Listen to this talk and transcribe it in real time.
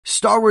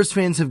Star Wars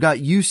fans have got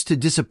used to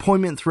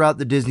disappointment throughout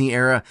the Disney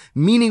era,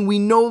 meaning we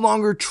no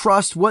longer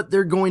trust what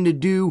they're going to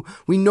do.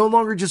 We no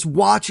longer just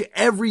watch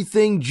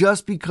everything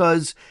just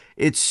because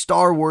it's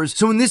Star Wars.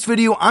 So in this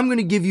video, I'm going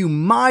to give you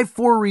my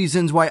 4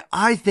 reasons why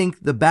I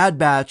think The Bad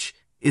Batch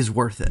is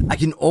worth it. I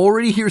can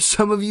already hear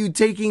some of you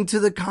taking to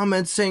the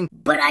comments saying,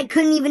 but I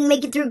couldn't even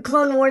make it through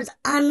Clone Wars.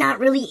 I'm not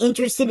really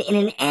interested in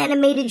an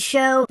animated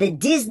show. The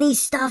Disney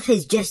stuff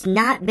has just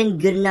not been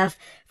good enough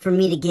for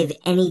me to give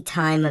any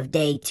time of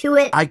day to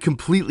it. I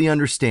completely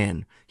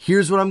understand.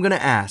 Here's what I'm going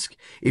to ask.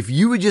 If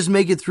you would just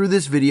make it through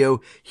this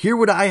video, hear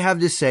what I have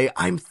to say.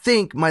 I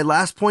think my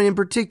last point in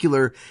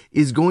particular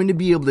is going to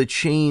be able to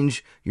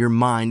change your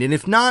mind. And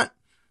if not,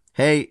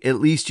 hey, at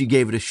least you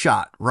gave it a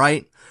shot,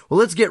 right? Well,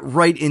 let's get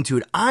right into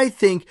it. I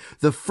think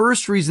the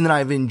first reason that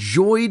I've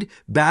enjoyed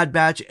Bad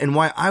Batch and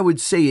why I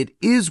would say it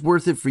is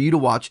worth it for you to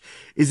watch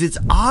is it's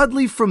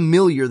oddly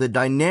familiar. The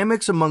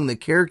dynamics among the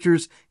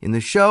characters in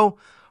the show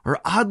are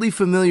oddly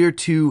familiar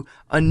to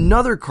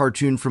another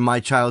cartoon from my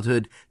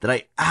childhood that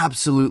I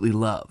absolutely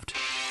loved.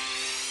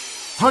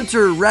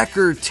 Hunter,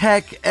 Wrecker,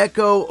 Tech,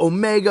 Echo,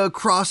 Omega,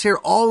 Crosshair,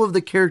 all of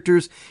the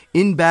characters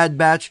in Bad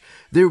Batch,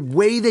 the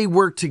way they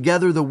work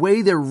together, the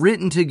way they're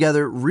written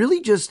together really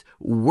just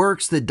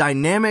works. The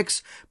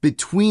dynamics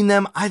between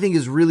them, I think,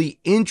 is really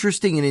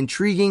interesting and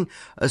intriguing,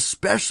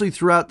 especially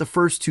throughout the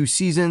first 2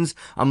 seasons.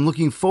 I'm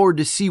looking forward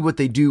to see what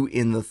they do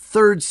in the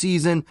 3rd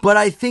season, but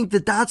I think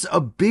that that's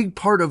a big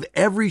part of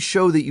every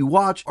show that you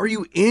watch. Are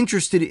you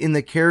interested in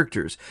the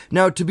characters?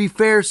 Now, to be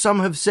fair, some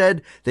have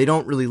said they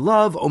don't really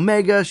love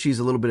Omega. She's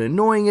a little bit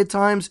annoying at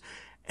times.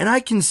 And I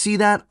can see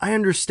that. I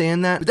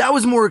understand that. But that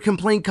was more a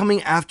complaint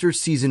coming after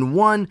season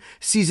 1.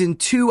 Season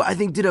 2, I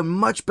think, did a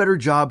much better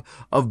job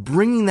of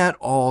bringing that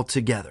all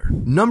together.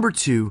 Number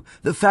 2,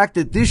 the fact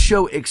that this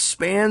show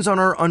expands on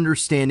our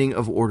understanding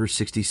of Order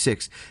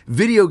 66.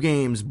 Video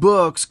games,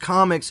 books,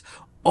 comics,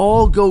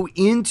 all go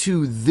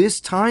into this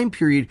time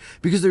period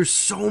because there's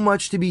so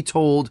much to be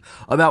told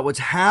about what's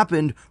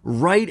happened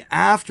right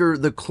after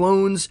the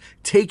clones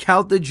take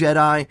out the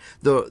Jedi,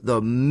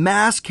 the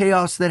mass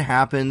chaos that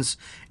happens.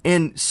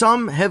 And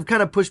some have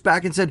kind of pushed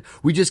back and said,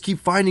 we just keep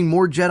finding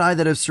more Jedi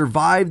that have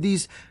survived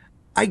these.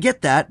 I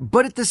get that,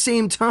 but at the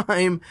same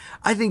time,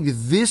 I think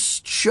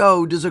this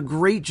show does a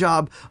great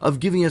job of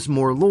giving us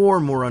more lore,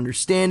 more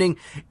understanding,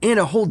 and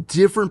a whole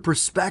different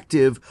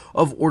perspective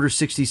of Order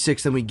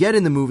 66 than we get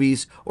in the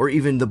movies or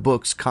even the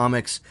books,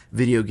 comics,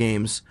 video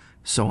games,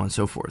 so on and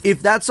so forth.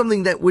 If that's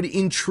something that would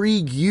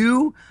intrigue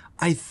you,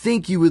 I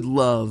think you would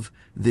love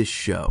this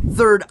show.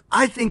 3rd,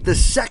 I think the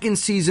 2nd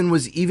season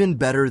was even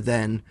better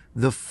than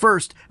the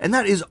 1st, and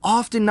that is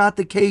often not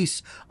the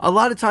case. A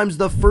lot of times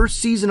the 1st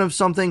season of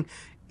something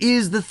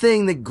is the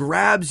thing that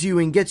grabs you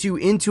and gets you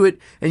into it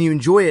and you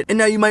enjoy it. And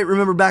now you might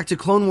remember back to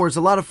Clone Wars.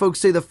 A lot of folks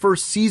say the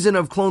 1st season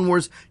of Clone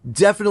Wars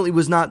definitely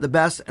was not the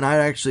best, and I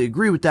actually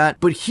agree with that.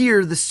 But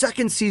here, the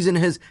 2nd season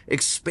has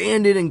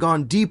expanded and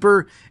gone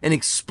deeper and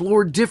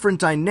explored different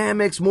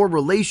dynamics, more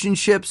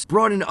relationships,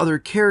 brought in other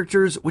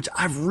characters, which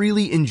I've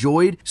really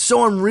enjoyed.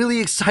 So I'm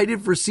really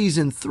excited for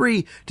season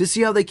 3 to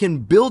see how they can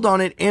build on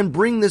it and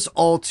bring this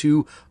all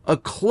to a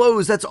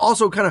close. That's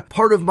also kind of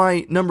part of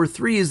my number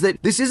 3 is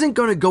that this isn't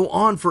going to go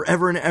on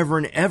forever and ever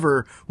and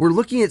ever. We're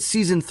looking at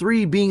season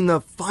 3 being the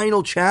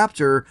final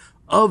chapter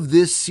of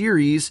this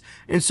series.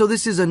 And so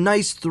this is a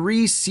nice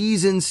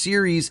 3-season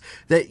series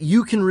that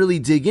you can really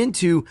dig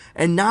into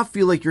and not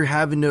feel like you're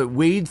having to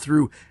wade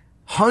through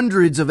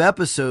hundreds of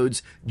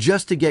episodes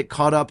just to get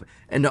caught up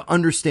and to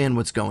understand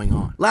what's going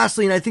on.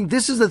 Lastly, and I think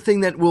this is the thing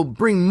that will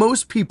bring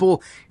most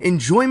people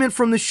enjoyment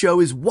from the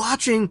show, is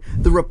watching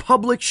the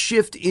Republic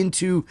shift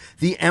into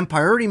the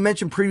Empire. I already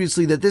mentioned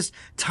previously that this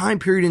time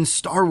period in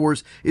Star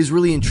Wars is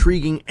really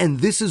intriguing,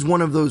 and this is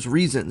one of those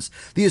reasons.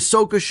 The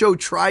Ahsoka show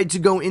tried to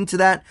go into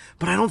that,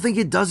 but I don't think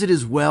it does it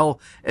as well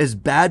as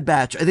Bad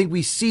Batch. I think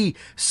we see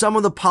some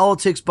of the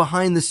politics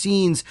behind the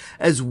scenes,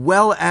 as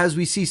well as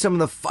we see some of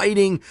the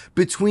fighting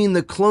between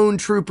the clone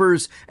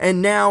troopers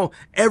and now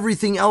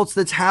everything else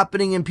that's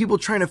happening and people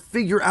trying to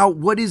figure out,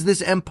 what is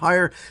this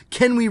empire?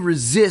 Can we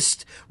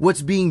resist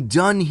what's being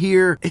done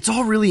here? It's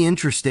all really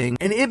interesting,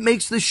 and it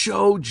makes the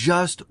show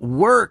just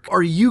work.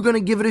 Are you going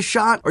to give it a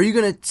shot? Are you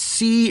going to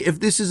see if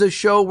this is a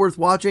show worth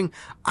watching?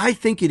 I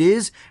think it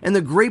is, and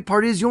the great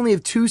part is you only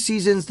have 2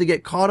 seasons to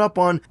get caught up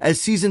on, as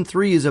season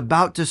 3 is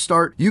about to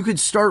start. You could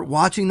start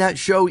watching that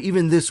show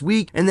even this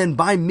week, and then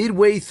by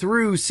midway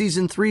through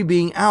season 3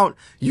 being out,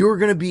 you're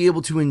going to be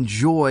able to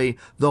enjoy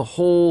the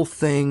whole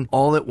thing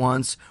all at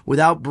once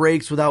without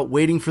breaks, without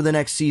waiting for the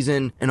next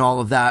season and all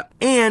of that.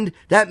 And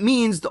that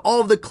means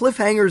all of the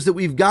cliffhangers that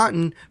we've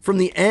gotten from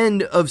the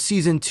end of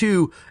season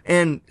 2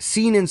 and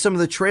seen in some of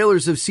the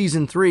trailers of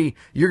season 3,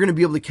 you're going to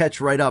be able to catch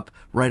right up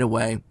right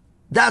away.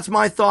 That's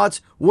my thoughts.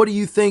 What do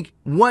you think?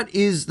 What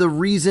is the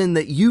reason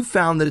that you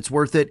found that it's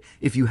worth it,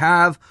 if you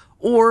have?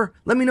 Or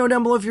let me know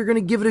down below if you're going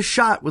to give it a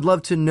shot. Would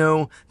love to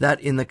know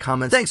that in the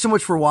comments. Thanks so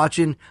much for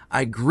watching.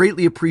 I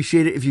greatly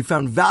appreciate it. If you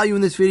found value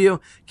in this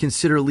video,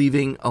 consider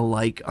leaving a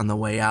like on the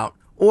way out.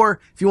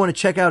 Or if you want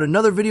to check out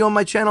another video on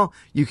my channel,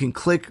 you can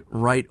click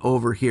right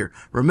over here.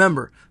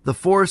 Remember, the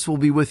Force will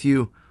be with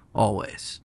you always.